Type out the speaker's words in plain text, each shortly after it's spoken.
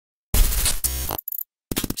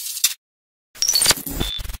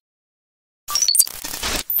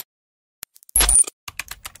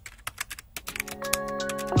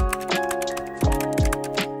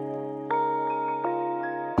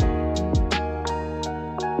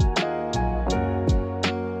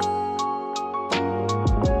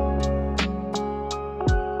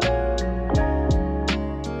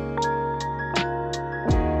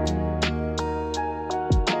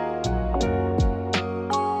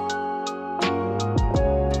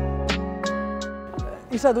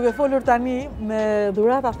Isha duke folur tani me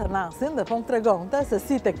Dhurata Thanasin dhe po më tregonte se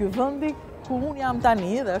si te ky vendi ku unë jam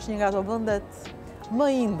tani dhe është një nga ato vendet më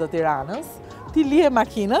indë të Tiranës, ti lije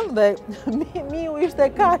makinën dhe miu ishte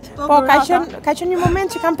kaq. Po ka qenë një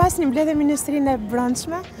moment që kam pas një mbledhje ministrinë e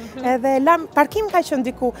brendshme, edhe parkim ka qenë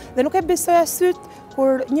diku dhe nuk e besoja syt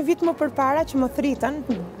kur një vit më përpara që më thritën,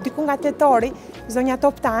 diku nga tetori, zonja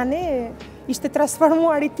Toptani ishte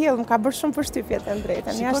transformuar i tillë, më ka bërë shumë përshtypje të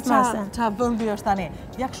drejtën. Qa vendi është tani?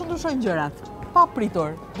 Ja kështu ndryshojnë gjërat, pa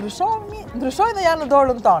pritur. Ndryshojnë dhe janë në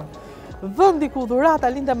dorën tonë. Vendi ku Dhurata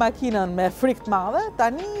linte makinën me frikë të madhe,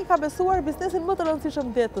 tani ka besuar biznesin më të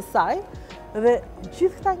rëndësishëm të jetës saj dhe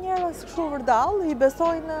gjithë këta njerëz kështu vërdall i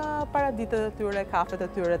besojnë paraditet e tyre, kafet e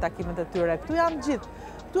tyre, takimet e tyre. Këtu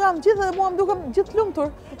janë gjithë dhe mua më dukem gjithë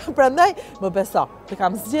lumtur. Prandaj më beso, të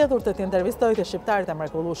kam zgjedhur të t'intervistoj të shqiptarit e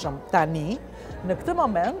mrekullueshëm tani, në këtë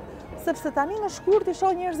moment, sepse tani në shkurt i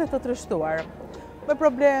shoh njerëzit të trishtuar, me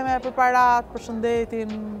probleme, për parat, për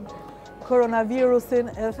shëndetin,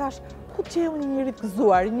 koronavirusin, edhe thash, ku që unë një njëri të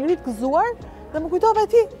gëzuar, dhe më kujtove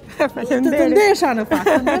ti, të ndesha në fakt,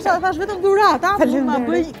 të ndesha dhe thash vetëm Dhurata, mund ma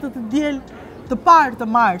bëj këtë të diel të parë të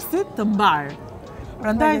marsit, të mbarë.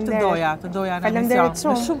 Prandaj të doja në emision,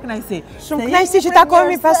 me shumë kënaqësi. Shumë kënaqësi që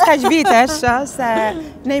takohemi pas kaq vitesh, se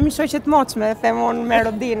ne jemi shoqe të moçme, them unë me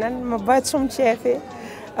Rudinën, më bëhet shumë qefi.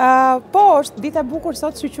 Po, është ditë e bukur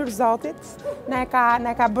sot, shqyr Zotit, na e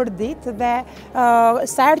ka bërë ditë dhe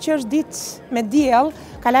sa herë që është ditë me diell,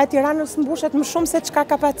 kala e Tiranës mbushet më shumë se çka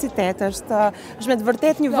kapacitet. Është me të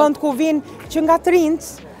vërtet një vend ku vinë që nga të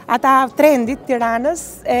rinjt, ata trendit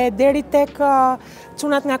Tiranës, deri tek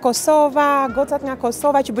çunat nga Kosova, gocat nga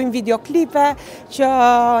Kosova që bëjnë videoklipe, që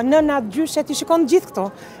nënat gjyshet i shikon gjithë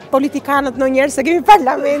këto. Politikanët në njerë, se kemi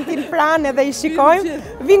parlamentin pranë edhe i shikojmë,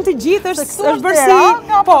 vinë të gjithë, është bërsi,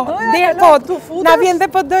 na vjen dhe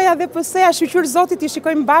PD-ja dhe PS-ja, shqyr Zotit i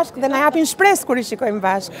shikojmë bashkë dhe na japin shpresë kur i shikojmë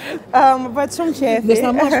bashkë. Më bëhet shumë qefi. Dhe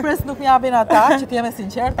sa më shpresë nuk japin ata, që t'jeme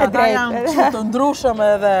sinqert, ata janë të ndrushëm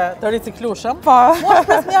edhe të riciklushëm. Mua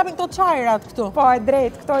shpresë më japin këto çajrat këtu. Po, e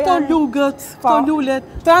drejt, këto lugët, këto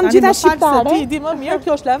lulet. Këto janë gjitha shqiptare. Ti di më mirë,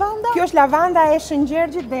 kjo është lavanda? Kjo është lavanda e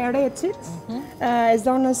Shëngjergjit dhe e Reçit, e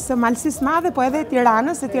zonës Malësisë Madhe, po edhe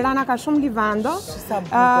Tiranës, se Tirana ka shumë livando.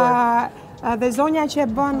 Dhe zonja që e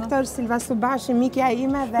bën këtë është Silva Subashi, mikja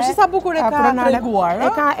ime dhe... Përshë sa bukur e ka treguar?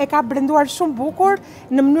 E ka brenduar shumë bukur,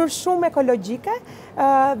 në mënyrë shumë ekologjike,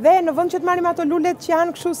 dhe në vend që të marrim ato lulet që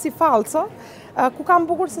janë kështu si falco, ku kam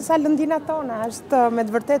bukur se sa lëndina tona, është me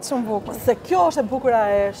të vërtet shumë bukur. Se kjo është e bukura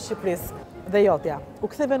e Shqipërisë dhe jotja, u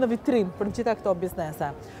ktheve në vitrin për gjitha këto biznese.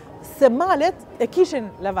 Se malet e kishin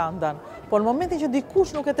lavandën, por në momentin që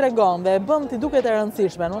dikush nuk e tregon dhe e bën ti duket e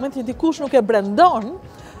rëndësishme, në momentin që dikush nuk e brendon,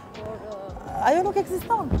 ajo nuk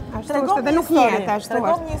ekziston. Tregon dhe nuk njihet ashtu.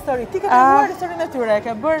 Tregon një histori. Ti ke treguar historinë e tyre, e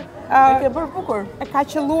ke bërë bukur. E ka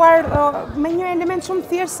qelluar me një element shumë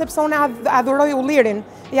thjesht sepse unë adhuroj ullirin.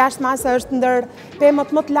 Jashtë mase është ndër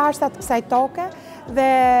pemët më të lashta të kësaj toke.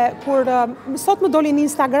 Dhe kur sot më doli në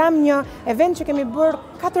Instagram një event që kemi bërë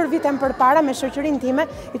 4 vite më përpara me shoqërinë time,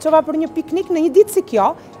 i çova për një piknik në një ditë si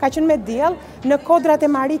kjo, ka qenë me diell në kodrat e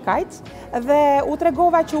Marikajt dhe u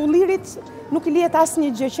tregova që ullirit nuk i lihet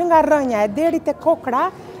asnjë gjë që nga rrënja e deri te kokra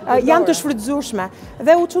janë të shfrytzueshme.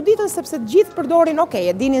 Dhe u çuditën sepse gjithë përdorin,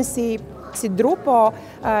 e dinin si dru, po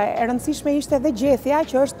e rëndësishme ishte edhe gjethja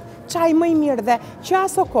që është çaj më i mirë dhe që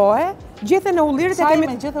aso kohë gjethen e ullirit e kemi...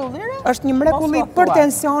 Çaj me ullire? Është një mrekulli për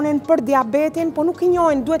tensionin, për diabetin, po nuk i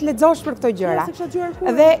njohin, duhet lexosh për këto gjëra.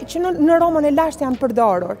 Dhe që në Romën e lashtë janë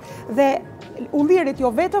përdorur. Dhe ullirit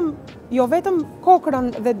jo vetëm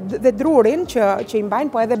kokrën dhe drurin që i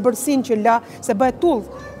mbajnë, po edhe bërsin që lë, se bëhet tull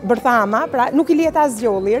bërthama, pra nuk i lihet asgjë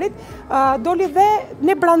ullirit, doli dhe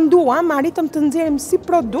ne branduam, arritëm të nxjerrim si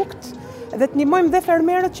produkt dhe të ndihmojmë dhe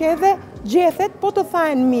fermerët që edhe gjethet, po të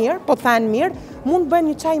thahen mirë, mund bëjnë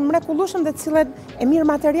një çaj mrekullueshëm dhe të cilët e mirë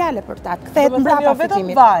materiale për ta. Kthehet mbrapa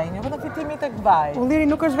fitimit. Jo vetëm fitimi tek vaj. Ulliri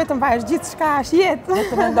nuk është vetëm vaj, është gjithçka, është jetë. Ne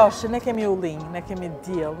të mendosh që ne kemi ullinj, ne kemi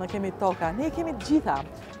diell, ne kemi toka, ne kemi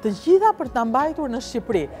të gjitha për ta mbajtur në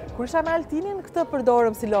Shqipëri. Kur isha me Altinin, këtë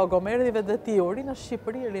përdorëm si logo, më erdhi vetë ti, ri në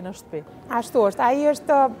Shqipëri, ri në shtëpi. Ashtu është, ai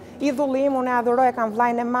është idhullim, unë e adhuroj, e kam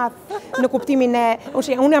vllajën e madh në kuptimin e,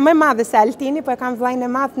 unë jam më e madhe se Altini, po e kam vllajën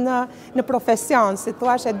e madh në profesion, si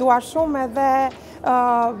thua, e dua shumë edhe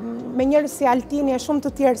me njerëz si Altini e shumë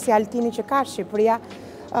të tjerë si Altini që ka Shqipëria,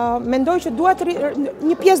 mendoj që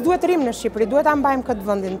një pjesë duhet rrim në Shqipëri, duhet ta mbajmë këtë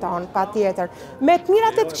vendin tonë, patjetër. Me të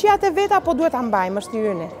mirat e të këqijat e veta, po duhet ta mbajmë, është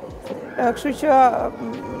hyni. Kështu që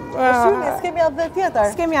s'kemi atë tjetër.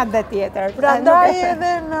 S'kemi atë tjetër. Prandaj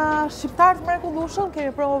edhe në shqiptarët mrekullueshëm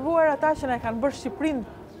kemi promovuar ata që na kanë bërë Shqipërinë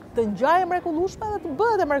të ngjajë e mrekullueshme dhe të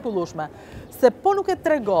bëhet e mrekullueshme. Se po nuk e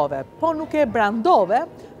tregove, po nuk e brandove,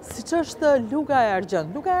 siç është Luga e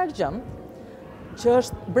Argjendte. Luga e Argjendte, që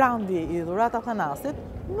është brandi i dhuratë Athanasit,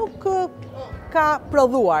 nuk ka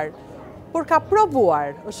prodhuar, por ka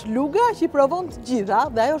provuar. Është Luga që i provon të gjitha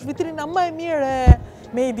dhe ajo është vitrina më e mirë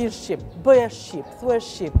me i din Shqip. Bëje Shqip, thue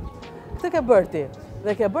Shqip. Këtë ke bërë ti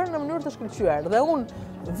dhe ke bërë në mënyrë të shkëlqyer. Dhe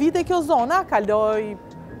unë vite kjo zona, kaloj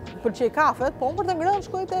pëlqej kafet, po unë për të ngrënë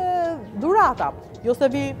shkoj te dhurata. Jo se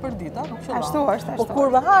vi për dita, nuk qëllon. Ashtu është, ashtu. Po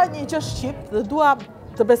kur vë ha një gjë Shqip dhe dua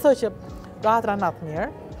të besoj që do atra natë mirë,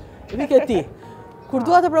 vike ti. Kur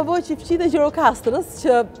dua të provoj qifqit e Gjirokastrës,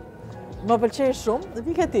 që më pëlqej shumë,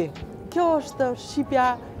 vike ti. Kjo është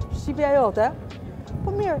Shqipja jote.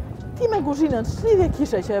 Po mirë, ti me kuzhinën, ç'lidhje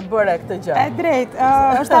kishe që e bëre këtë gjë? E drejt,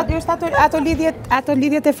 është ato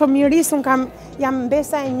lidhjet e fëmijërisë, jam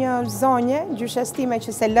mbesa e një zonje, gjyshes time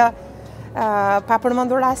që se lë pa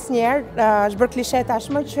përmendur asnjëherë, është bërë klishe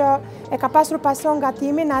tashmë që e ka pasur pasion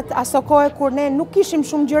gatimin aso kohë kur ne nuk kishim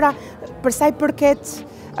shumë gjëra për sa i përket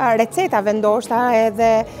recetave ndoshta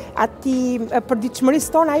edhe atij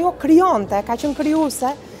përditshmërisë tonë, ajo krijonte, ka qenë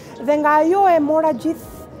krijuese dhe nga ajo e mora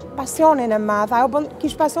gjithë pasionin e madh, ajo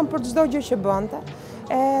kishte pasion për çdo gjë që bënte.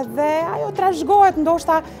 Dhe ajo trashëgohet,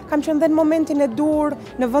 ndoshta kam qenë dhe në momentin e dur,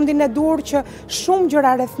 në vendin e dur që shumë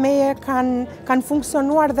gjëra rreth meje kanë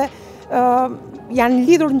funksionuar dhe janë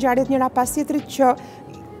lidhur ngjarjet njëra pas tjetrit që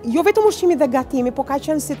jo vetëm ushqimi dhe gatimi, po ka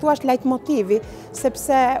qenë si thua lejtmotivi,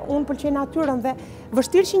 sepse unë pëlqej natyrën dhe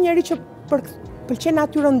vështirë që njeri që pëlqej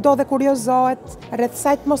natyrën do dhe kuriozohet rreth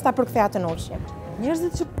saj mos ta përkthej atë në ushqim.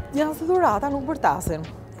 Njerëzit që janë të dhurata nuk bërtasin.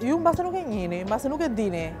 Ju mbase nuk e njihni, mbase nuk e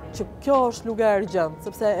dini që kjo është Luga e Argjendte,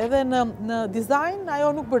 sepse edhe në dizajn ajo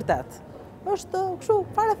nuk bërtet. Është kështu,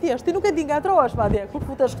 fare thjesht, ti nuk e di ngatrohesh madje kur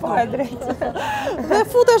futesh këtu. E drejtë. Dhe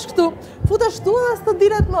futesh këtu dhe s'të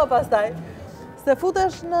diret më pastaj. Se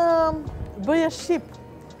futesh në bëje Shqip.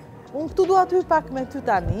 Unë këtu dua të hyj pak me ty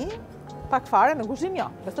tani, pak fare në kuzhinë jo.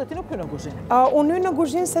 Besoj ti nuk hy në kuzhinë. Unë hy në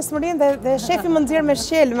kuzhinë se s'mërin dhe shefi më nxjerr me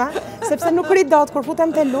shelma, sepse nuk ri dot kur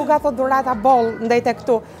futem te Luga, thot dhurata boll ndajte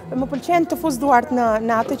këtu. Më pëlqen të fus duart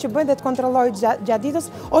në atë që bëjnë dhe të kontrolloj gjatë ditës,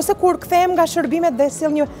 ose kur kthehem nga shërbimet dhe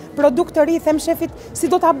sill një produkt të ri, them shefit si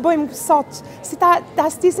do ta bëjmë sot, si ta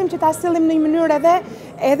stisim që ta sillim në një mënyrë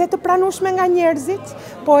edhe të pranueshme nga njerëzit,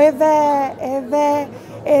 po edhe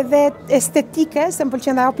estetike, se më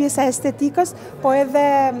pëlqen ajo pjesa e estetikës, po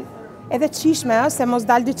edhe çishme, se mos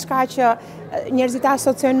dal diçka që njerëzit e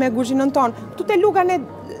asociojnë me kuzhinën tonë. Këtu te Luga ne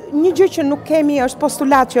një gjë që nuk kemi është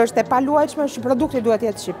postulat që është e paluajtshme, është produkti duhet të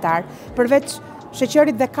jetë shqiptar. Përveç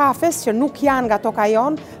sheqerit dhe kafes që nuk janë nga toka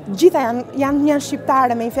jonë, gjitha janë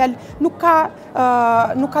shqiptare, me një fjalë nuk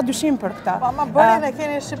ka dyshim për këtë. Po ama bërin e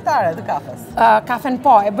keni shqiptare të kafes? Kafen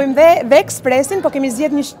po, e bëjmë dhe ekspresin, po kemi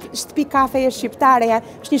zgjedhur një shtëpi kafeje shqiptare,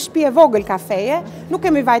 është një shtëpi e vogël kafeje, nuk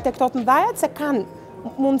kemi vajte këto të mëdhajat se kanë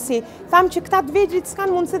mundësi. Tham që këta të vegjëlit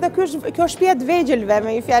s'kanë mundësi dhe kjo është shtëpia e të vegjëlve,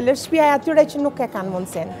 me një fjalë, është shtëpia e atyre që nuk e kanë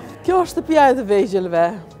mundësinë. Kjo është shtëpia e të vegjëlve,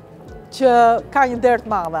 që ka një derë të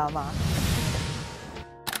madhe ama.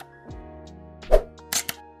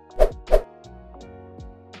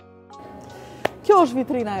 Kjo është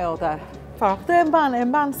vitrina jote. Po. Këtë e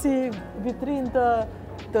mban si vitrinë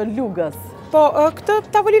të Lugës. Po, këtë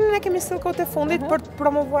tavolinën e kemi sill kohët e fundit për të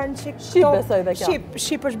promovuar në çik. Shqip besoj dhe kjo.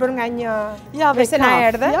 Shqip është bërë nga një vetë na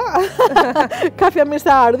erdhe. Kafja mirë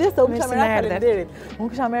se ardhi, se unë kisha merak kalenderit. Unë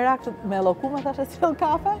kisha merak me llokume, thashë sill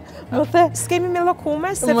kafe. Më the, s'kemi me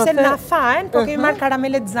llokume sepse na thahen, po kemi marrë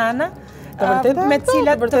karamele Xana. Me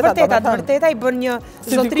cilat të vërteta i bën një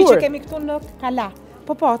zotëri që kemi këtu në Kala.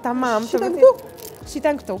 Po, tamam.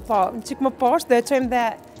 Shiten këtu, po, çik më poshtë dhe çojmë dhe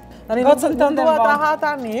Nuk duhet ta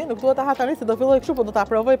ha tani, se do filloj kështu, po do ta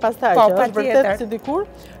provoj pastaj, që është vërtet si dikur.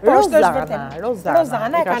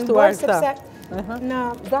 Rozana e kanë bërë sepse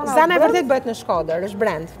Zana e vërtet bëhet në Shkodër, është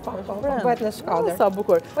brand. Po, bëhet në Shkodër. Sa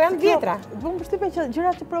bukur. Po janë vjetra. Vëmë përshtypjen që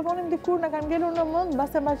gjërat që provonim dikur na kanë ngelur në mend,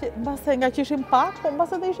 mbase nga që ishim pak, po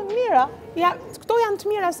mbase të ishin mira. Ja, këto janë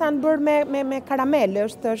të mira sa janë bërë me karamel,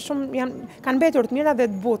 është shumë kanë mbetur të mira dhe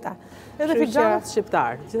të buta. Edhe filxhanët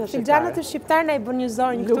shqiptar, gjithë shqiptare. Filxhanët e shqiptar na i bën një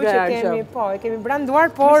zonjë këtu që e kemi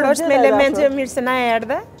branduar, por është me elemente mirë se na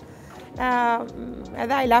erdhe.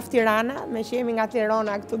 Edhe I love Tirana, me që jemi nga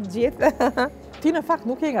Tirana këtu të gjithë. Ti në fakt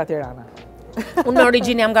nuk je nga Tirana. Unë në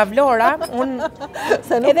origjinë jam nga Vlora,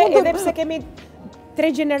 edhe pse kemi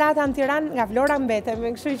 3 gjenerata në Tiranë, nga Vlora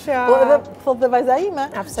mbetemi, kështu që... Po edhe thot dhe vajza ime,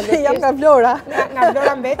 që jam nga Vlora. Nga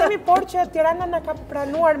Vlora mbetemi, por që Tirana na ka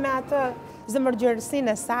pranuar me atë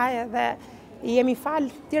zëmërgjërsinë e saj dhe jemi falë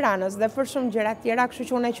Tiranës dhe për shumë gjëra tjera, kështu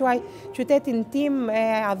që unë e quaj qytetin tim e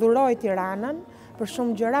adhuroj Tiranën, për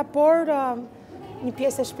shumë gjëra, por një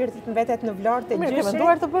pjesë e shpirtit në vetet në Vlorë të gjyshi. Mirë, ke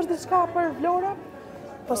menduar të bësh diçka për Vlorën?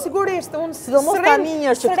 Po sigurisht, unë sidomos tani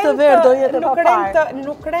që këtë verë do jetë pa parë.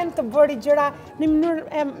 Nuk rend të bëri gjëra në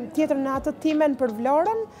mënyrë tjetër në atë timen për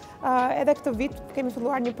Vlorën. Edhe këtë vit kemi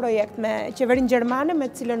filluar një projekt me qeverinë gjermane,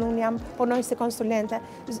 me cilën unë jam punoj si konsulente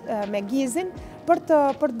me Gizin, për të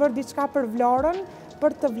bërë diçka për Vlorën,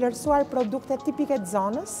 për të vlerësuar produkte tipike të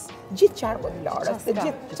zonës, gjithë qarku të Vlorës,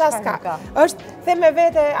 gjithë qaska. Është, them me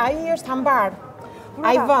vete, ai është hambar.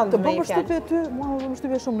 Ai vend me përshtypje ty, mua më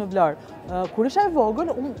përshtypje shumë në Vlorë. Kur isha e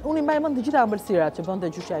vogël, unë i mbaj mend të gjitha ëmbëlsirat që bënte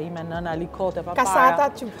gjyshja ime, nëna, likote, papara.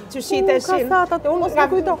 Kasatat që shiteshin. Kasatat,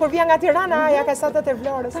 unë kur vjen nga Tirana, ja kasatat e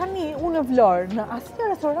Vlorës. Tani, unë në Vlorë, në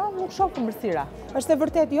asnjë restorant nuk shoh ëmbëlsira. Është e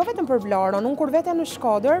vërtet, jo vetëm për Vlorën, unë kur vete në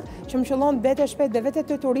Shkodër, që më qëllon vete shpejt dhe vete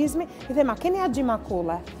të turizmi, i them, a keni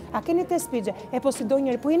axhimakulle? A keni tespigje? Po si do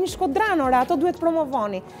njëri, po jeni shkodranore, ato duhet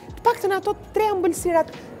promovoni. Të paktën ato 3 ëmbëlsirat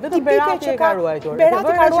tipike që ka ruajtur.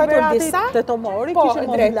 Berati ka ruajtur disa. Tetomori,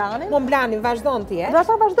 kishte Momblani, vazhdon ti, Dhe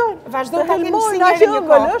ata vazhdojnë. Vazhdojnë ta kemi si njëri një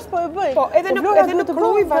kohë. Po e bëjnë. Po, edhe në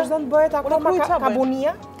Kruj vazhdon të bëhet akoma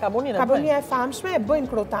kabunia. Kabunia e famshme, e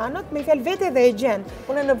bëjnë krutanët, me fjalë vete dhe e gjend.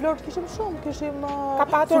 Unë në Vlorë kishim shumë, kishim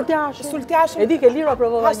sultjashin. E di ke lira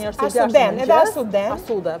provova një sultjashin. Edhe asuden.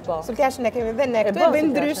 Asude, po. Sultjashin e kemi dhe ne këtu, e bëjmë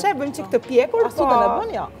ndryshe, bëjmë çik të pjekur, po. Asuden e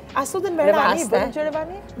bën ja. Asuden me rani, bëjmë që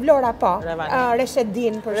revani? Vlora po.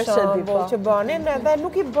 Reshedin për shembull që bënin, edhe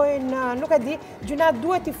nuk i bëjnë, nuk e di, gjuna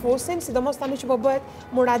duhet i fusin, sidomos tani që po bëhet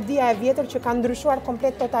muradia e vjetër që ka ndryshuar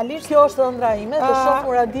komplet totalisht. Kjo është ëndra ime, të shoh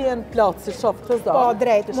muradien plot, si shoh këtë zonë. Po,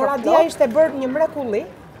 drejt. Muradia ishte bërë një mrekulli.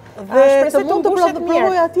 Dhe të mund të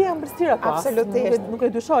provoj atje ëmbëlsira pas. Absolutisht. Nuk e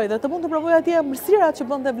dyshoj, dhe të mund të provoj atje ëmbëlsirat që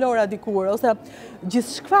bënte Vlora dikur, ose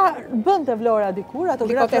gjithçka bënte Vlora dikur, ato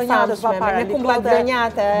gratë gjënjatës pa para, me kumlla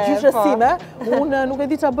gjënjate, gjyshësime. Unë nuk e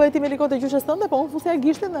di çfarë bëhet ti me likotë gjyshës tënde, po unë fusja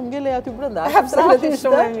gishtin dhe ngjelej aty brenda. Absolutisht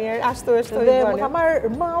shumë e mirë, ashtu është. Dhe më ka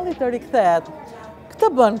marrë malli të rikthehet.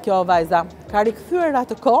 Këtë bën kjo vajza, ka rikthyer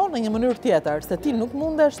atë kohë në një mënyrë tjetër, se ti nuk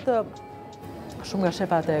mundesh të shumë nga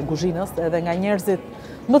shefat e kuzhinës, edhe nga njerëzit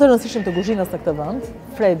më të rëndësishëm të kuzhinës në këtë vend,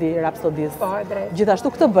 Fredi, Rapsodis, gjithashtu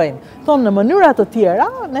këtë bëjnë. Thonë në mënyra të tjera,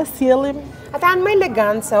 ne sjellim. Ata janë më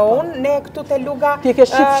elegantë se unë, ne këtu te Luga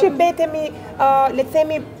betemi, le të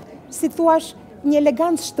themi, si thuash, një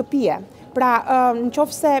elegancë shtëpie. Pra, në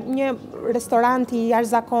qoftë se një restorant i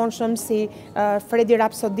jashtëzakonshëm si Fredi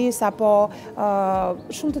Rapsodis apo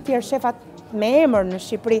shumë të tjerë shefat me emër në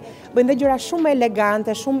Shqipëri, bëjnë dhe gjëra shumë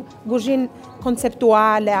elegante, shumë kuzhinë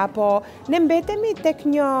konceptuale, apo ne mbetemi tek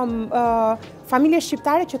një familje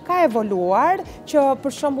shqiptare që ka evoluar, që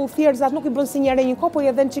për shembull thjerrzat nuk i bën si njëre një kohë, po i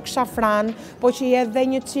edhe një çik shafran, po që i edhe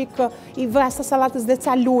një çik i vë as sallatës dhe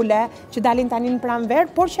ca lule që dalin tani në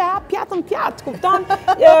pranverë, por që pjatën pjatë, kupton?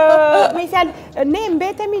 Me fjalë, ne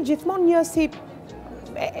mbetemi gjithmonë një si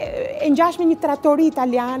e ngjashme një trattori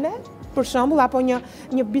italiane, për shembull, apo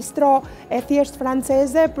një bistro e thjesht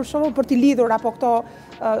franceze, për shembull, për t'i lidhur apo këto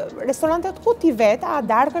restorantet ku ti veta,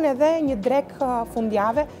 darkën edhe një drek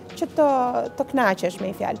fundjavë që të kënaqesh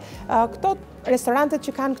me fjalë. Këto restorantet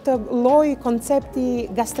që kanë këtë lloj koncepti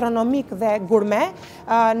gastronomik dhe gurme,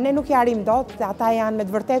 ne nuk i arrim dot, ata janë me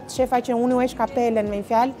të vërtet shefa që unë u heq kapelen me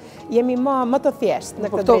fjalë, jemi më të thjeshtë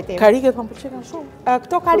në këtë drejtim. Këto kariket më pëlqejnë shumë.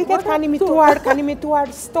 Këto kariket kanë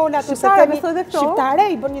imituar stolat ose themi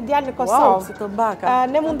shqiptare, i bën një djalë në Kosovë. Wow, si të mbaka.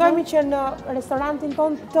 Ne mundohemi që në restorantin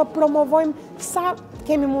tonë të promovojmë sa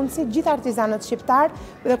kemi mundësi gjithë artizanët shqiptar,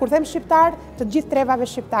 dhe kur them shqiptar, të gjithë trevave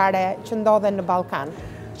shqiptare që ndodhen në Ballkan.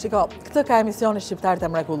 Shiko, këtë ka emisioni Shqiptarët e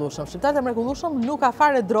Mrekullueshëm. Shqiptarët e Mrekullueshëm nuk ka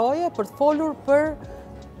fare droje për të folur për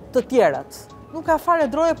të tjerët. Nuk ka fare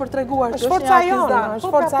droje për treguar që është një artizan.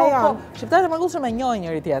 Është forca jonë. Shqiptarët e Mrekullueshëm e njohin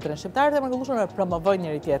njëri tjetrin. Shqiptarët e Mrekullueshëm e promovojnë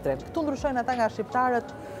njëri tjetrin. Këtu ndryshojnë ata nga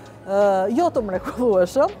shqiptarët jo të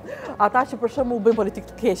mrekullueshëm, ata që për shembull bëjnë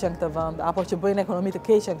politikë të keqe në këtë vend, apo që bëjnë ekonomi të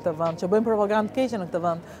keqe në këtë vend, që bëjnë propagandë të keqe në këtë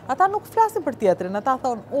vend. Ata nuk flasin për tjetrin, ata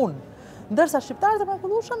thonë unë. Ndërsa shqiptarët e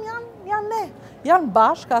mrekullueshëm janë ne, janë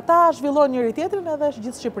bashkë, ata zhvillojnë njëri tjetrin edhe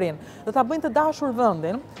gjithë Shqipërinë, dhe ta bëjnë të dashur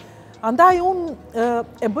vendin. Andaj unë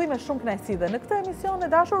e bëj me shumë kënaqësi dhe në këtë emision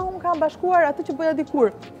e dashur unë kam bashkuar atë që bëja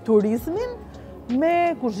dikur, turizmin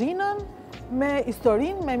me kuzhinën, me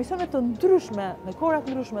historinë, me emisione të ndryshme, në kohëra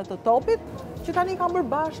të ndryshme të topit, që tani kanë bërë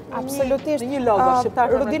bashkë në një logo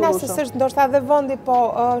shqiptar të Rudina s'është ndoshta edhe vendi, po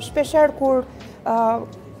shpeshherë kur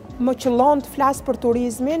më qëllon të flas për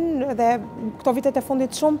turizmin dhe këto vitet e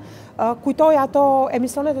fundit shumë kujtoj ato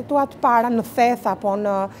emisionet e tua të para në Theth apo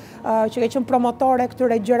në që ke qenë promotore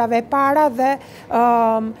këtyre gjërave e para dhe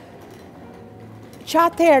që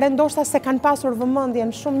atëherë ndoshta se kanë pasur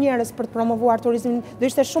vëmendjen shumë njerëz për të promovuar turizmin, do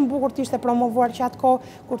ishte shumë bukur të ishte promovuar që atë kohë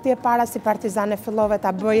kur ti e para si partizane fillove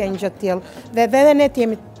ta bëje një gjë të tillë. Dhe edhe ne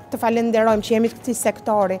jemi të falenderojmë që jemi të këtij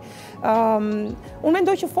sektori. Unë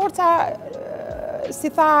mendoj që forca,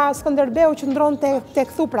 si tha Skënderbeu, qëndron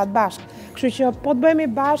tek thuprat bashkë. Kështu që po të bëhemi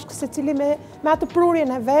bashkë, secili me atë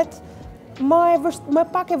prurjen e vet, më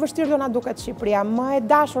pak e vështirë do na duket Shqipëria, më e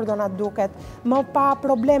dashur do na duket, më pa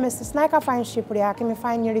probleme, se s'na e ka fajin Shqipëria, kemi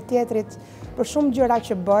fajin njëri tjetrit për shumë gjëra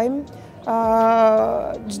që bëjmë,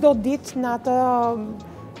 çdo ditë në atë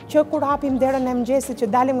që kur hapim derën e mëngjesit që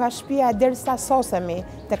dalim nga shtëpia derisa sosemi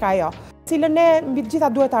tek ajo, cilën ne mbi të gjitha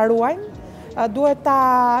duhet ta ruajmë, duhet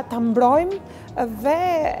ta mbrojmë dhe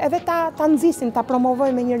edhe ta nxisim, ta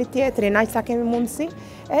promovojmë me njëri tjetrin, aq sa kemi mundësi,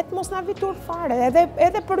 e të mos na vitur fare,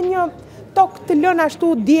 edhe për një tokë të lënë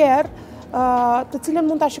ashtu djerë, të cilën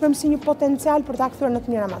mund ta shikojmë si një potencial për ta kthyer në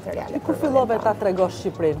të mira materiale. Kur fillove ta tregosh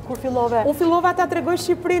Shqipërinë? Kur fillove? Unë fillova ta tregoj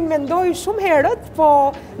Shqipërinë, mendoj shumë herët, po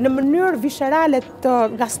në mënyrë viscerale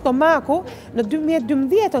nga stomaku, në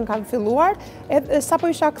 2012 kam filluar, sapo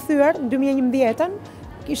isha kthyer në 2011,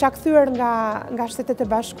 isha kthyer nga Shtetet e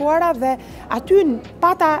Bashkuara dhe aty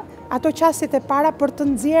pata ato qasjet e para për të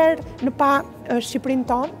nxjerrë në pa Shqipërinë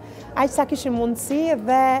tonë, aq sa kishim mundësi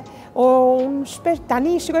dhe unë shpesh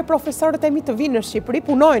tani shikoj profesorët e mi të vinë në Shqipëri,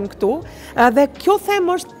 punojnë këtu dhe kjo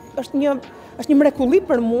them është një mrekulli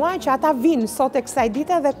për mua që ata vinë sot e kësaj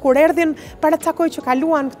dite dhe kur erdhin para ca kohë që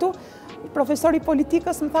kaluan këtu, profesori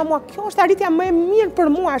politikës më tha mua, kjo është arritja më e mirë për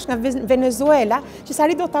mua, është nga Venezuela, që sa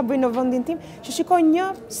do ta bëj në vendin tim, që shikoj një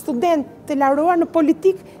student të laureuar në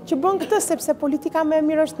politikë që bën këtë, sepse politika më e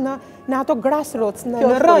mirë është në ato grassroots, në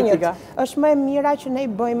rrënjët. Është më e mira që ne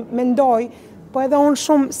i bëjmë, mendoj, po edhe unë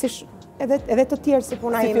shumë edhe të tjerë si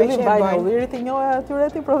puna ime që e bëjmë. Si fillim vaj në ullirit i njohë atyre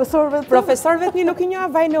ti profesorëve të? Profesorëve të mi nuk i njohë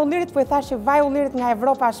vaj në ullirit, po e thashë vaj ullirit nga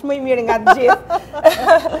Evropa është më i mirë nga të gjithë.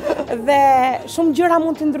 Dhe shumë gjëra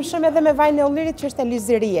mund të ndryshojmë edhe me vaj në ullirit që është e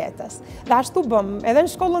liziri jetës. Dhe ashtu bëm, edhe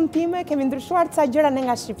në shkollën time kemi ndryshuar ca gjëra ne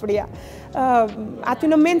nga Shqipëria. Aty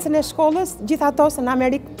në mencën e shkollës, gjithë ato se në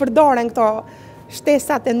Amerikë përdoren këto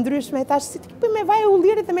shtesat e ndryshme, e thashë si të këpëj me vaj e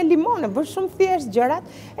ullirit dhe me limone, bërë shumë thjesht gjërat,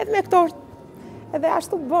 edhe me këto edhe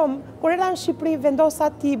ashtu bëm, kur era në Shqipëri vendosa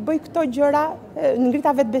ti bëj këto gjëra,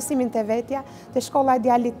 ngrita vetbesimin te vetja, te shkolla e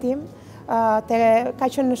djalit tim, ka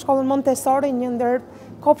qenë në shkollën Montessori, një ndër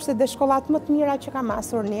kopshtet dhe shkollat më të mira që kam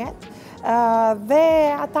pasur në jetë, dhe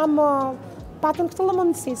ata më patën këtë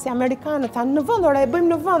lëmëndësi, si Amerikanët, thanë në vend, ore, e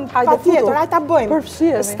bëjmë në vend, patjetër, hajde ta bëjmë.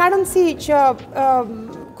 Përfshiremi. S'ka rëndësi që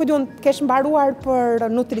kesh mbaruar për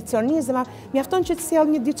nutricionizëm, mjafton që të sjell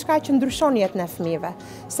një diçka që ndryshon jetën e fëmijëve.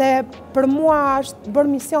 Se për mua është bërë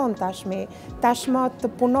mision tashmë të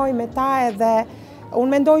punoj me ta edhe unë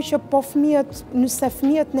mendoj që po nëse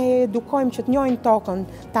fëmijët ne edukojmë që të njohin tokën,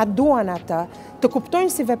 ta duan atë, të kuptojnë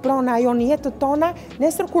si vepron ajo në jetën tona,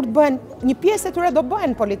 nesër kur të bëhen, një pjesë e tyre do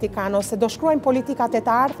bëhen politikanë ose do shkruajnë politikat e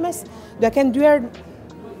të ardhmes, do e kenë dyer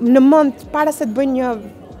në mend para se të bëjnë një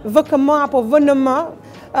VKM apo VNM,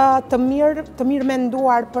 të mirë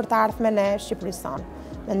menduar për të ardhmen e Shqipërisë sonë,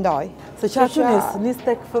 mendoj. Se që aty nis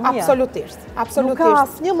tek fëmia. Absolutisht. Nuk ka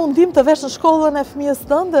asnjë mundim të vesh në shkollën e fëmijës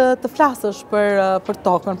tënde të flasësh për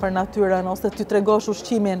tokën, për natyrën, ose ty tregosh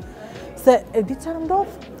ushqimin. Se e di çfarë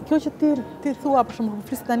ndodh? Kjo që ti thua, për shembull,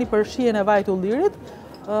 flis tani për shijen e vajit të ullirit,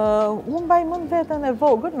 unë mbaj mend veten e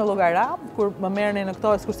vogël në llogara, kur më merrnin në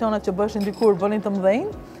këto ekskursionet që bëshin dikur, bënin të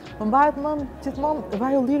mëdhenj. Më mbahet mend gjithmonë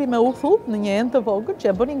vaj ulliri me uthull në një enë të vogël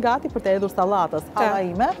që e bënin gati për të hedhur sallatës, halla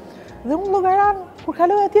ime. Dhe unë llogaran, kur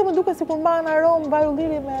kaloj atje më duket sikur mbahen aromë vaj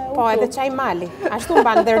ulliri me uthull. Po, edhe çaj mali. Ashtu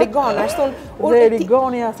mban dhe rigon, ashtu dhe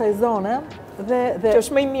rigoni asaj zone. Që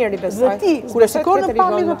është më i miri, besoj. Dhe ti, kur e shikon në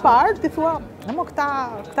pamjen më parë, ti thua, "Mo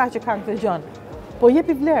këta që kanë këtë gjën." Po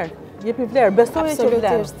jepi vlerë. Besoje që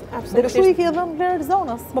vlerë. Dhe kështu i ke dhënë vlerë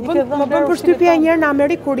zonës. Më bën përshtypje njërë në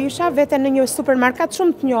Amerikë kur isha, vete në një supermarket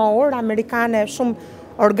shumë të njohur, amerikane, shumë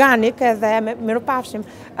organik edhe mirupafshim.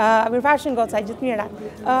 Mirupafshim goca, gjithë mira.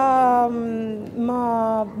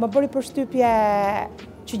 Më bëri përshtypje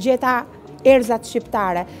që gjeta erzat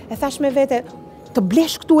shqiptare. E thash me vete, të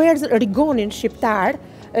blesh këtu rigonin shqiptar,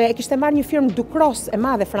 e kishte marrë një firmë Ducros e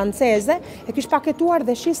madhe franceze, e kishte paketuar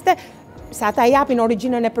dhe shiste se ata japin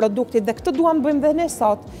origjinën e produktit dhe këtë duam bëjmë dhe ne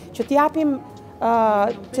sot, që t'japim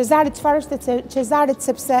Cezarit, çfarë është Cezarit,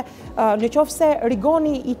 sepse në qoftë se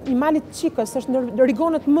rigoni i malit qikës është në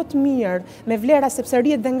rigonët më të mirë me vlera sepse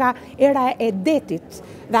rrihet dhe nga era e detit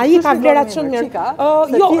Dhe ai ka vlerat shumë mirë.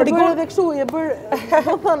 Jo, rigoni edhe kështu, e bër,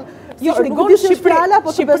 do të thënë, jo, rigoni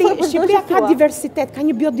Shqipëria ka diversitet, ka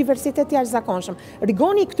një biodiversitet jashtëzakonshëm.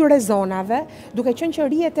 Rigoni këtyre zonave, duke qenë që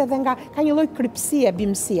rrihet edhe nga ka një lloj krypësie,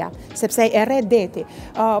 bimësia, sepse e rre deti.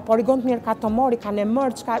 Po rigon të mirë ka tomori, ka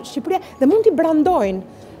nemërç, ka Shqipëria dhe mund t'i brandojnë.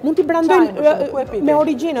 Mund t'i brandojnë me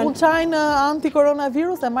origjinën. Unë çajin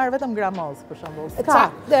antikoronavirus e marr vetëm gramoz, për shembull. Ka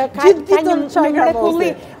një mrekulli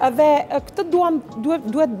dhe këtë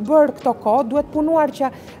duhet bërë këto kohë, duhet punuar që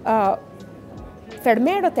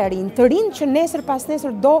fermerët e rinë që nesër pas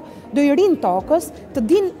nesër do i rinë tokës,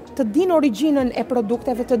 të din origjinën e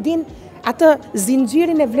produkteve, të din atë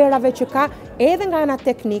zinxhirin e vlerave që ka edhe nga ana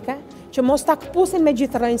teknike, që mos ta këpusin me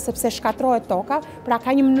gjithë rrënjë sepse shkatrohet toka, pra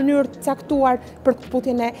ka një mënyrë caktuar për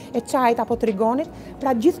këputjen e çajit apo të rigonit,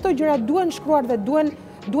 pra gjithë këto gjëra duhen shkruar dhe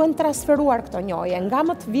duhen transferuar këto njohje nga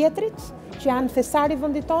më të vjetrit që janë thesari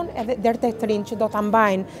vendit tonë edhe deri te të rinj që do ta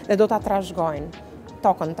mbajnë dhe do ta trashëgojnë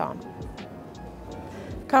tokën tonë.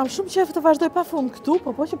 Kam shumë qejf të vazhdoj pafund këtu,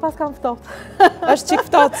 po që pas kam ftohtë. Është çik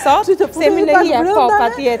ftohtë sot, semi në hije, po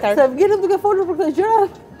patjetër. Se vjen duke folur për këto gjëra,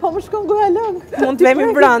 po më shkon goja lëng. Mund të vemi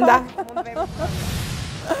brenda.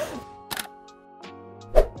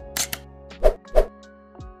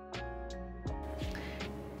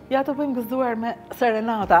 Ja të bëjmë gëzuar me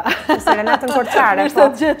serenata. Serenatën korçare, po.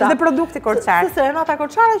 Dhe produkti korçar. Serenata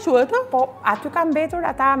korçare quhet, ë? Po, aty ka mbetur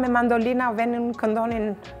ata me mandolina venin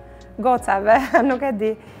këndonin gocave, nuk e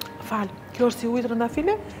di. Fal, kjo është si ujë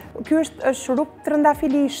trëndafili? Ky është shurup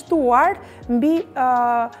trëndafili i shtuar mbi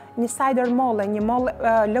një cider molle, një molle,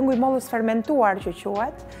 lëngu i mollës fermentuar që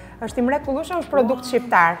quhet. Është i mrekullueshëm, është produkt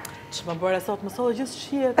shqiptar. Ç'më bëre sot, më solle gjithë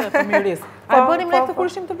shihet e fëmirisë. A e bënim ne këtë kur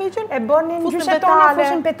ishim të vegjël? E bënim gjyshe tona,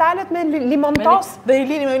 fushin petalet me limontos. Dhe i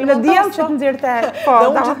lini me limontos. Në diell që të nxirte. Po,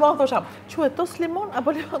 dhe unë gjithmonë thosha, quhet tos limon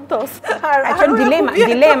apo limontos? A qenë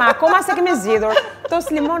dilema, akoma se kemi zgjidhur.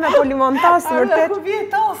 Tos limon apo limontos, vërtet. Kur vjen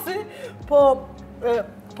tosi,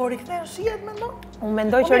 po rikthehen shihet mendon? Unë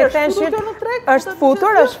mendoj që rikthehen shihet. Është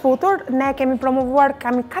futur, ne kemi promovuar,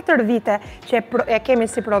 kemi 4 vite që e kemi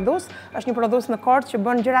si prodhues. Është një prodhues në Korçë që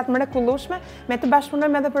bën gjëra të mrekullueshme, me të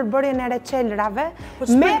bashkëpunojmë edhe për bërjen e reçelrave.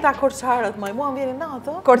 Me ta korçarët, mua më vjen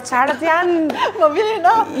natë. Korçarët janë më vjen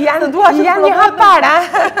natë. Janë një hap para.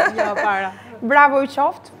 Një hap para. Bravo i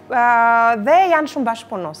qoftë, dhe janë shumë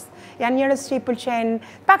bashkëpunues. Janë njerëz që i pëlqejnë,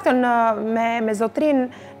 paktën me zotrin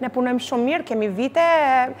ne punojmë shumë mirë, kemi vite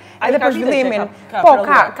edhe për zhvillimin. Po,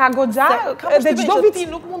 ka goxha dhe çdo vit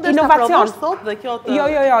inovacion. Jo,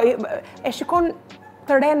 e shikon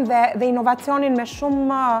të ren dhe inovacionin me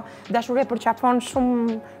shumë dashuri për qafon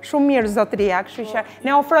shumë mirë zotria, kështu që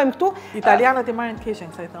ne ofrojmë këtu. Italianët i marrin të keqen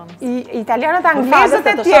kësaj thonë. Italianët, anglezët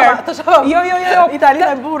e tjerë. Jo.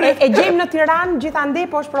 Italianë e burrit. E gjejmë në Tiranë gjithandej,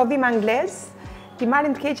 po është prodhim anglez. Ti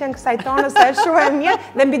marrin të keqen kësaj tonë se është shumë e mirë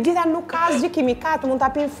dhe mbi gjitha nuk ka asgjë kimikatë, mund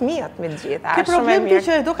ta pinë fëmijët me gjitha. Ke problem ti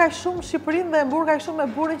që do kaq shumë Shqipërinë dhe mburr kaq shumë me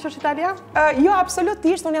burrin që është italian? Jo,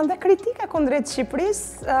 absolutisht, unë jam dhe kritike kundrejt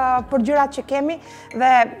Shqipërisë për gjërat që kemi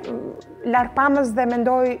dhe larpamës dhe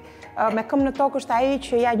mendoj me këmbë në tokë është ai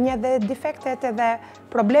që ja njeh dhe defektet edhe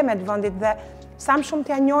problemet vendit dhe sa më shumë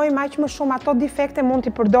t'ja njohim, aq më shumë ato defekte mund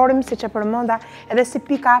t'i përdorim siç e përmenda edhe si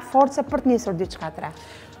pika force për të nisur diçka të re.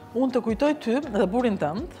 Unë të kujtoj ty dhe burin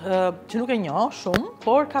tënd, që nuk e njoh shumë,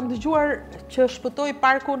 por kam dëgjuar që shpëtoi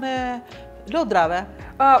parkun e lodrave.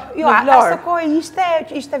 Jo, asë kohë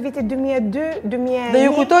ishte viti 2002, 2001. Dhe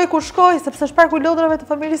ju kujtoj ku shkoj, sepse është parku i lodrave të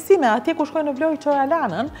familjes time, atje ku shkoj në Vlorë i çoj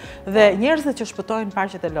Alanën, dhe njerëzit që shpëtojnë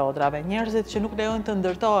parqet e lodrave, njerëzit që nuk lejojnë të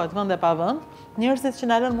ndërtohet vend e pa vend, njerëzit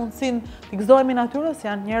që na lënë mundësinë të gëzohemi natyrës,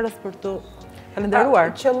 janë njerëz për të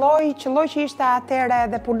kalendaruar. Qëlloj që ishte atëre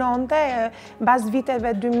dhe punonte, mbas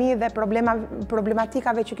viteve 2000 dhe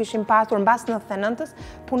problematikave që kishim pasur mbas 99-s,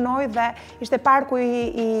 punoj dhe ishte parku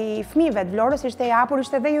i fëmijëve të Vlorës, ishte i hapur,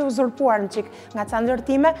 ishte dhe i uzurpuar në çik nga ca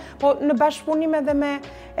ndërtime, po në bashkëpunim edhe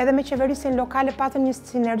me qeverisin lokale patën një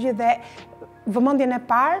sinergji dhe vëmendjen e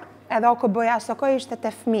parë, edhe OKB-ja së kohë ishte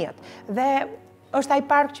te fëmijët. Dhe është ai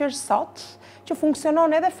park që është sot, që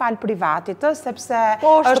funksionon edhe fal privatit, sepse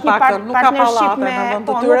është një partnership me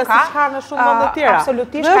të tyre siç ka në shumë vende të tjera.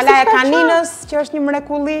 Absolutisht, Kala e Kaninës, që është një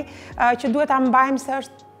mrekulli që duhet ta mbajmë se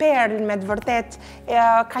është perlë me të vërtet,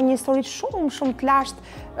 ka një histori shumë të lashtë,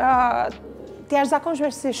 të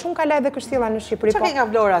jashtëzakonshme si shumë kala edhe kështjella në Shqipëri. Çka ke nga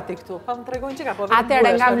Vlora ti këtu? Pa më tregojnë çka po.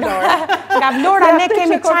 Atëherë nga Vlora. Nga Vlora ne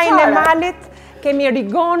kemi çajin e malit, kemi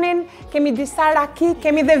rigonin, kemi disa raki,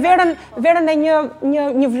 kemi dhe verën e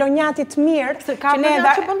një vlonjati të mirë. Ka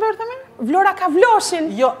vlonjat që bën verë të mirë? Vlora ka vloshin.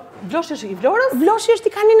 Jo, Vloshi është i Vlorës? Vloshi është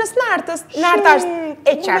i kaninës nartës. Narta është e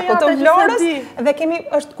qarku të Vlorës dhe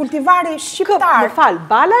është kultivari shqiptar. Më fal,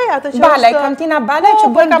 balaj atë që balaj, kantina balaj që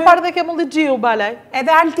bën. Ka parë dhe ke mulli xhiu balaj.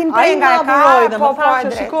 Edhe Altin Penga e ka. Po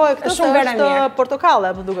shikoj këtë është portokalle,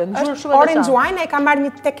 më duket, ngjyrë shumë e veçantë. Orange wine ka marrë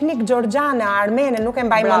një teknik georgiane armene, nuk e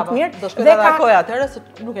mbaj mend të mirë. Do shkoj ta takoj atëherë se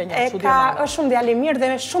nuk e njeh çudi. Është shumë djalë i mirë dhe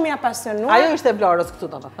shumë i apasionuar. Ajo ishte Vlorës këtu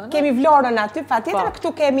domethënë. Kemi Vlorën aty, patjetër këtu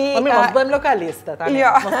kemi. Po mirë, mos bëjmë lokaliste tani.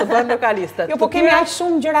 Mos të bëjmë lokaliste. Jo, po kemi aq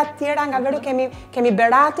shumë gjëra të tjera nga veru, kemi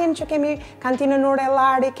Beratin që kemi kantinën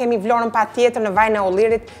Urellari, kemi Vlorën patjetër në vajin e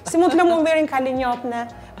Ullirit. Si mund të lëmë Ullirin Kalinjotën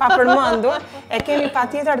pa përmendur, e kemi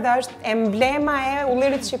patjetër dhe është emblema e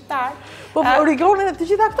Ullirit shqiptar. Po origonin e të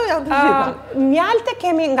gjitha këto janë të gjitha. Mjalte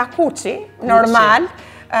kemi nga Kuçi, normal.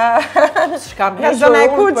 Shkam heshur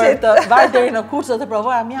unë për të vajtë deri në Kuçë të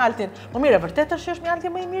provoja mjaltin. Po mire, vërtet është që është mjalti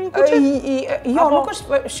më i mirë i Kuçit? Jo, nuk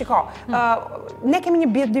është, shiko, ne kemi një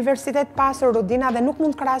biodiversitet pasur Rudina dhe nuk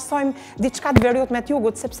mund të krahasojmë diçka të veriut me të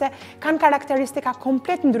jugut, sepse kanë karakteristika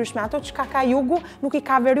komplet ndryshme. Ato që ka jugu nuk i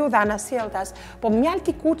ka veriu dhe anasjelltas. Po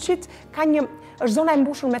mjalti i Kuçit është zona e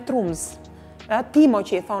mbushur me trumz. Timo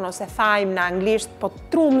që i thonë ose thyme në anglisht, po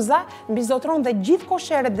trumza mbizotron dhe gjithë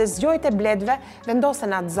kosheret dhe zgjojt e bledve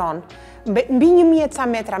vendosen atë zonë. Mbi 1000 ca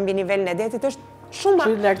metra mbi nivelin e detit është shumë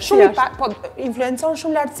po influencon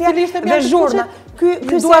shumë lartësia dhe zhurma. Ky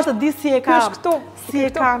dua të di si e kanë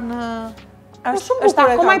është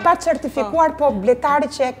akoma i pa certifikuar, po bletari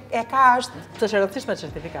që e ka është... Të është e rëndësishme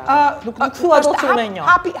certifikat. Nuk thua do që me një.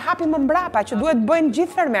 Hapi më mbrapa, që duhet bëjnë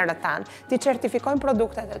gjithë fermerët tanë, të certifikojnë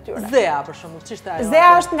produktet e tyre. Zea, për shumë, qishtë ajo?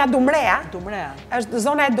 Zea është nga Dumrea. Dumrea. është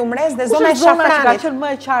zona e Dumres dhe zona e Shafranit. Zona që ka qenë më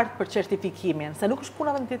e qartë për certifikimin, se nuk është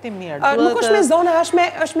puna vend të mirë. Nuk është me zona, është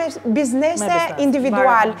me biznese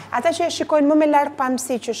individual. Ata që e shikojnë më me lartë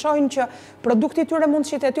pamësi, që shohin që produkti tyre mund të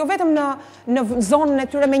shitet, jo vetëm në zonën e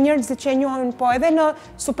tyre me njerëzit që e njohin, po edhe në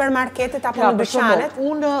supermarketet apo në dyqanet.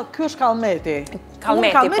 Ky është Kallmeti.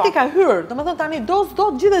 Kallmeti ka hyrë, do me thënë tani do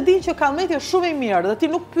gjithë e din që Kallmeti është shumë i mirë dhe ti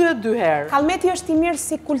nuk pyet dy herë. Kallmeti është i mirë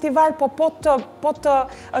si kultivar, po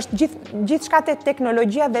është gjithë shka tek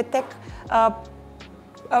teknologjia dhe tek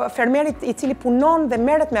fermerit i cili punon dhe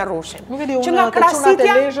merret me rrushin. Nuk e di, unë të çunat e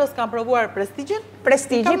Lezhës kam provuar prestigjin.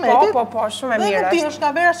 Prestigji, po, shumë e mirë është. Dhe nuk ti është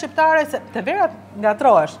nga vera shqiptare, se të verat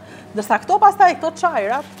ngatrohesh. Dërsa këto pastaj, këto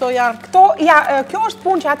çajrat, këto janë... Kjo është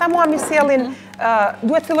punë që ata mua mi sjellin,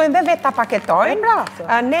 duhet fillojnë dhe vetë ta paketojnë.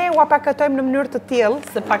 Ne u paketojmë në mënyrë të tillë,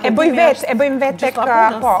 e bëjmë vetë tek,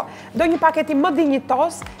 po, do një paketim më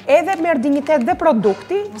dinjitos, edhe merr dinjitet dhe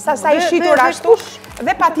produkti, sasa i shitur ashtu,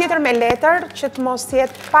 dhe patjetër me letër që të mos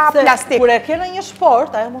jetë pa plastik. Kur e ke në një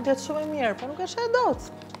sport, ajo mund të jetë shumë e mirë, po nuk është e dot.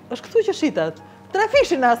 Është këtu që shitet. Tre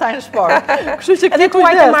fishin në asaj në sport. Kështu që edhe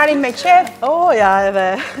tuaj të marrin me qef. Ja, edhe.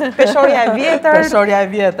 Peshorja e vjetër. Peshorja e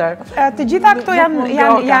vjetër. Të gjitha këto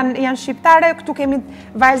janë shqiptare. Këtu kemi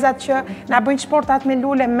vajzat që na bëjnë sportat me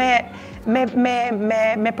lule me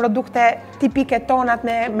produkte tipike tonat,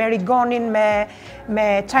 me rigonin, me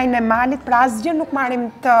çajin e malit, pra asgjë nuk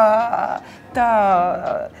marrim të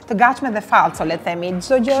gatshme dhe falco, le të themi.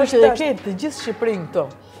 Çdo gjë është të gjithë Shqipërinë këtu.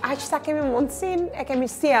 Aq sa kemi mundësin, e kemi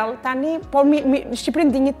sjell tani, por Shqipërinë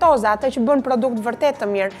dinjitoza, atë që bën produkt vërtet të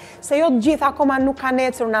mirë, se jo të gjithë akoma nuk kanë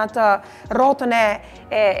ecur në atë rrotën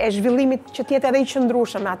e zhvillimit që tjetë edhe i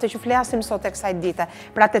qëndrueshëm, atë që flasim sot e kësaj dite,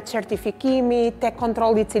 pra të certifikimi, të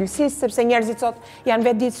kontrolli cilësisë, sepse njerëzit sot janë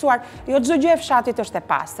vetëdijtësuar, jo çdo gjë e fshatit është e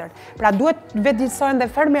pastër. Pra duhet vetëdijtësohen dhe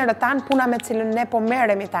fermerët tanë, puna me cilën ne po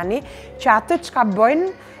merremi tani, që atë çka bëjnë,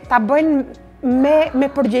 ta bëjnë me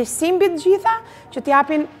përgjegjësi mbi të gjitha, që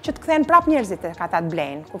t'japin, që të kthehen prap njerëzit e ata të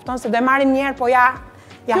blejnë. Kupton se do e marrin njerë, po ja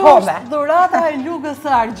hove. Kjo është dhurata e Lugës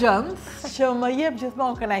së Argjendës, që më jep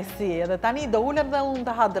gjithmonë kënaqësi. Edhe tani do ulem dhe unë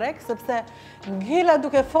të ha drek, sepse ngela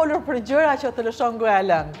duke folur për gjëra që të lëshon goja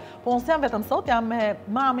lënë. Po unë s'jam vetëm sot, jam me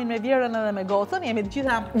mamin, me vjerën edhe me gocën, jemi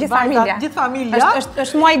gjithë familja.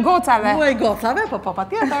 Është muaj gocave. Muaj gocave, po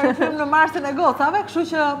patjetër, fillojmë në marsin e gocave, kështu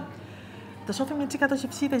që të shohim një çik ato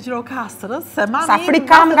qipësitë e Gjirokastrës, se mami... Sa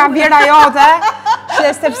frikam nga vjera jote,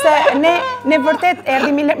 sepse ne vërtet erdhi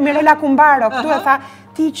Mirela Kumbaro, këtu e tha,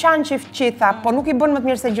 ti qanë qithë, po nuk i bën më të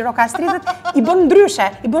mirë se Gjirokastritët, i bën ndryshe,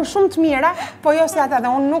 i bën shumë të mira, po jo si ata dhe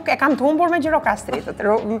unë nuk e kam të humbur me Gjirokastritët,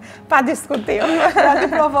 pa diskutim. Ja ti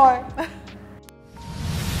provoj.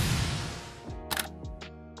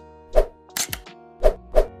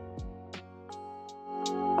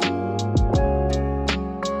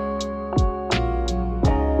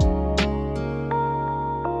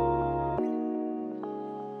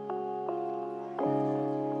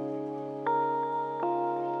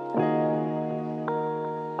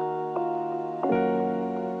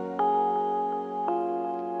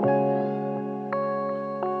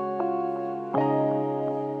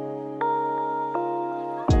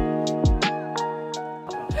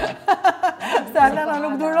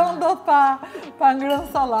 sot pa ngrënë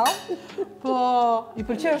sallam, po i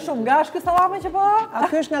pëlqen shumë. Nga është ky sallame që po?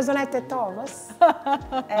 Ky është nga zona e Tetovës,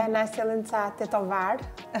 e na sjellin ca tetovar,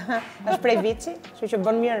 është prej Viçi, kështu që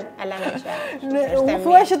bën mirë Elena që. U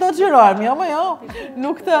thua që do të xhirohem, jo, jo.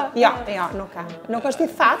 Nuk të. Jo, nuk ka. Nuk është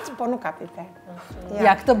i thatë, po nuk ka piper.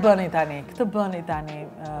 Ja, këtë bëni tani,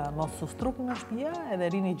 mos u struku nga shtëpia edhe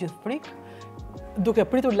rini gjithë frikë, duke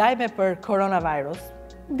pritur lajme për koronavirus.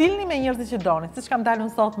 Dilni me njerëzit që doni, siç kam dalur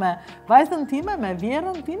sot me vajzën time, me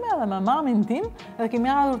vjerrën time dhe me mamin tim, edhe kemi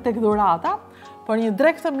ardhur tek dhurata, por një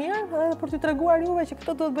drek të mirë edhe për t'ju treguar juve që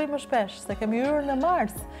këtë duhet bëjmë më shpesh, se kemi hyrë në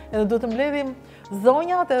mars, edhe duhet të mbledhim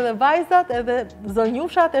zonjat edhe vajzat edhe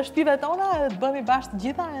zonjushat e shtëpive tona edhe të bëhemi bashkë të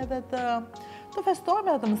gjitha edhe të festojmë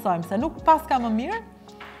edhe të mësojmë, se nuk pas ka më mirë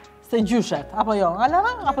se gjyshet, apo jo,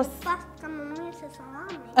 Alana? Apo pas ka më mirë se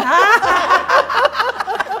salami.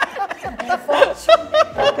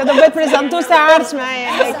 Kjo do bëhet prezantuese e ardhshme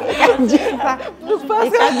e gjitha. Nuk pas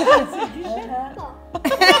ka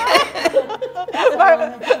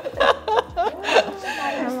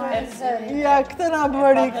Ja, këtë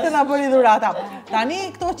na bëri dhurata. Tani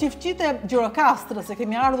këto qifqite Gjirokastrës, se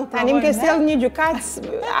kemi ardhur tani më ke sjell një gjykatës,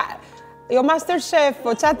 jo Masterchef,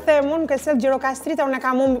 po çat them unë ke sjell Gjirokastrita, unë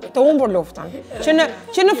kam të humbur luftën.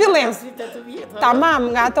 Që në fillim. Tamam,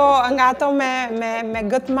 nga ato me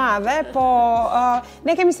gë të madhe, po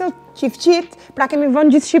ne kemi sjell qifqit, pra kemi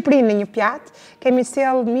vënë gjithë Shqipërinë në një pjatë, kemi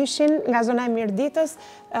sjell mishin nga zona e Mirditës,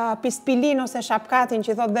 pispilin ose shapkatin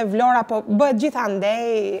që thot dhe Vlora, po bëhet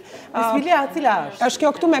gjithandej. Pispilia cila është? Është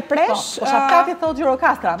kjo këtu me presh. Po shapkati thot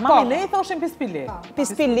Gjirokastra, mami ne i thoshin pispili.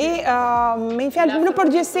 Pispili, me një fjalë në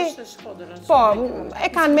përgjithësi. Po,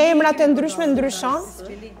 e kanë me emra të ndryshme, ndryshon.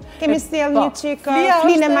 Kemi sjell një çik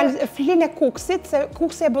flinë e kuksit, se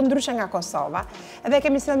kuksi e bën ndryshe nga Kosova. Edhe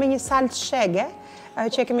kemi sjell me një saltë shege,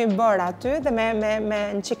 që kemi bërë aty dhe me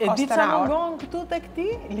një qik kostëraur. E di që mungon këtu të këti?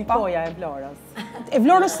 Likoja e Vlorës. E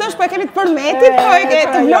Vlorës është, po e kemi të përmetit, po e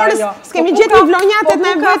të Vlorës, s'kemi gjithë një vlonjatet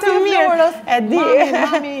me bëtë më mirë. E di.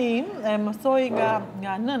 Mami im e mësoj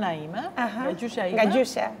nga nëna ime, nga gjyshja ime.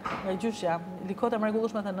 Nga gjyshja. Likot e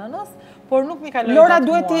mrekullueshme të nënës, por nuk mi kaloi. Lora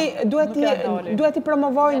duhet i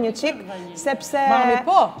promovoj një qik, sepse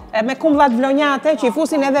me kumbullat vlonjate, që i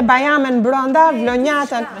fusin edhe bajamen brenda,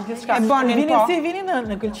 vlonjatën e bënin po. Vini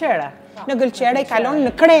në gëlqere. Në gëlqere, i kalon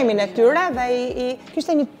në kremin e tyre dhe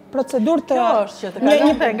kishte një procedurë të... Kjo është që të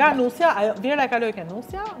kalonte nga nusja, Vjera e kaloi ke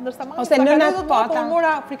nusja, ndërsa mami ose nënat po ta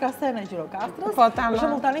mora frikasen e Gjirokastrës. Po ta. Për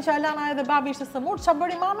shembull tani që Alana edhe babi ishte sëmur, ç'a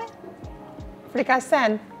bëri mami?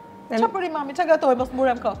 Frikasen. Ç'a bëri mami? Ç'a gatoi mos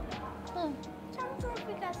murem kot?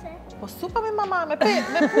 Po supa me mama, me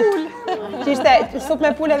pul. Që ishte supë me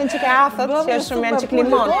pul edhe në qike athët, që është shumë janë qik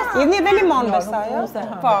limon. Idhni edhe limon besoj, jo?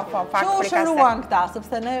 Po, pak frikase. Që shëruan këta,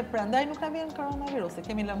 sepse ne prandaj nuk na vjen koronavirus, se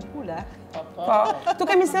kemi lënë pule. Po, tu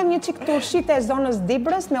kemi sjell një qik turshit e zonës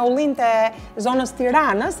Dibrës, me ullin të zonës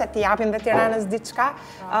Tiranës, se t'i japin dhe Tiranës diçka,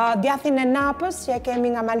 djathin e Napës, që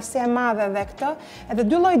kemi nga Malësia e Madhe dhe këtë, edhe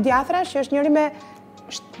dy lloj djathra, që është njëri me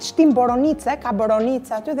shtim boronice, ka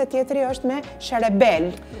boronice aty dhe tjetri është me sherebel.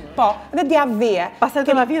 Po, dhe djavë dhije. Pastaj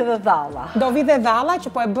do na vijë dhe dhalla. Do vi dhe dhalla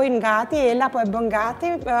që po e bëjnë gati, Ela po e bën gati.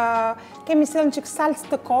 Kemi sjellë një çik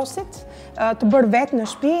salcë të kosit, të bërë vetë në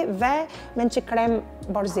shtëpi dhe me një çik krem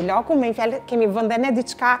borziloku, me një fjalë kemi vënë dhe ne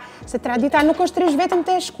diçka, se tradita nuk është rish vetëm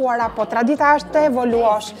te e shkuara, po tradita është të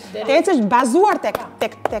evoluosh. Të ecësh bazuar tek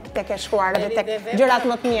e shkuara dhe tek gjërat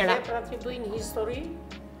më të mira. Pra ti bëjnë histori.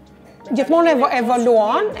 Gjithmonë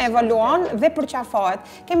evoluon dhe përqafohet.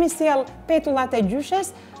 Kemi sjell petullat e gjyshes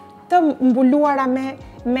të mbuluara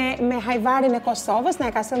me hajvarin e Kosovës, na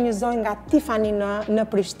e ka sjell një zonjë nga Tiffany në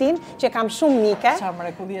Prishtinë, që kam shumë mike.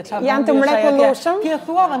 Janë të mrekullueshëm. Ti e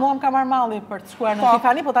thua dhe mua më ka marrë malli për të shkuar në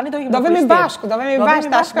Tiffany, po tani do ikim në Prishtinë. Do vemi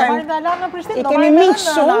bashkë ta shkojmë.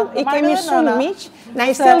 I kemi shumë miq, na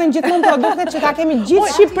i sjellin gjithmonë produktet që ta kemi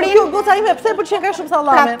gjithë Shqipërinë. Goca ime, pse pëlqen kaq shumë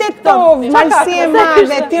sallame? Pra Tetov, Malësia e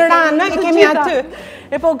Madhe, Tirana, i kemi aty.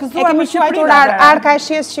 E po gëzuar me Shqipërinë. Arka e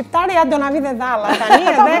shies shqiptare, ja do na vi dhe dhalla tani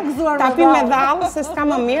edhe ta pim me dhallë se s'ka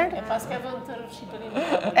më mirë. E pas ka vënë të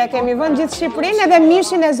Shqipërinë. E kemi vënë gjithë Shqipërinë edhe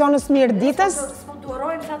mishin e zonës Mirditës.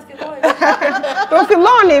 Durojmë sa të fillojmë. Po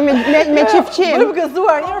filloni me qifqin. Bëjmë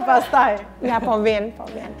gëzuar njërë pastaj. Ja, po vjen.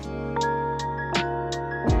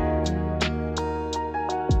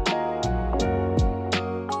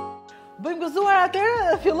 Bëjmë gëzuar atëherë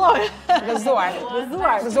dhe fillojmë.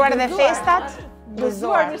 Gëzuar edhe festat.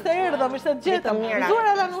 Gëzuar, mishte erdhëm, mishte gjetëm. Gëzuar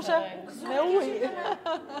edhe nushe, me ujë.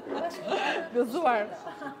 Gëzuar.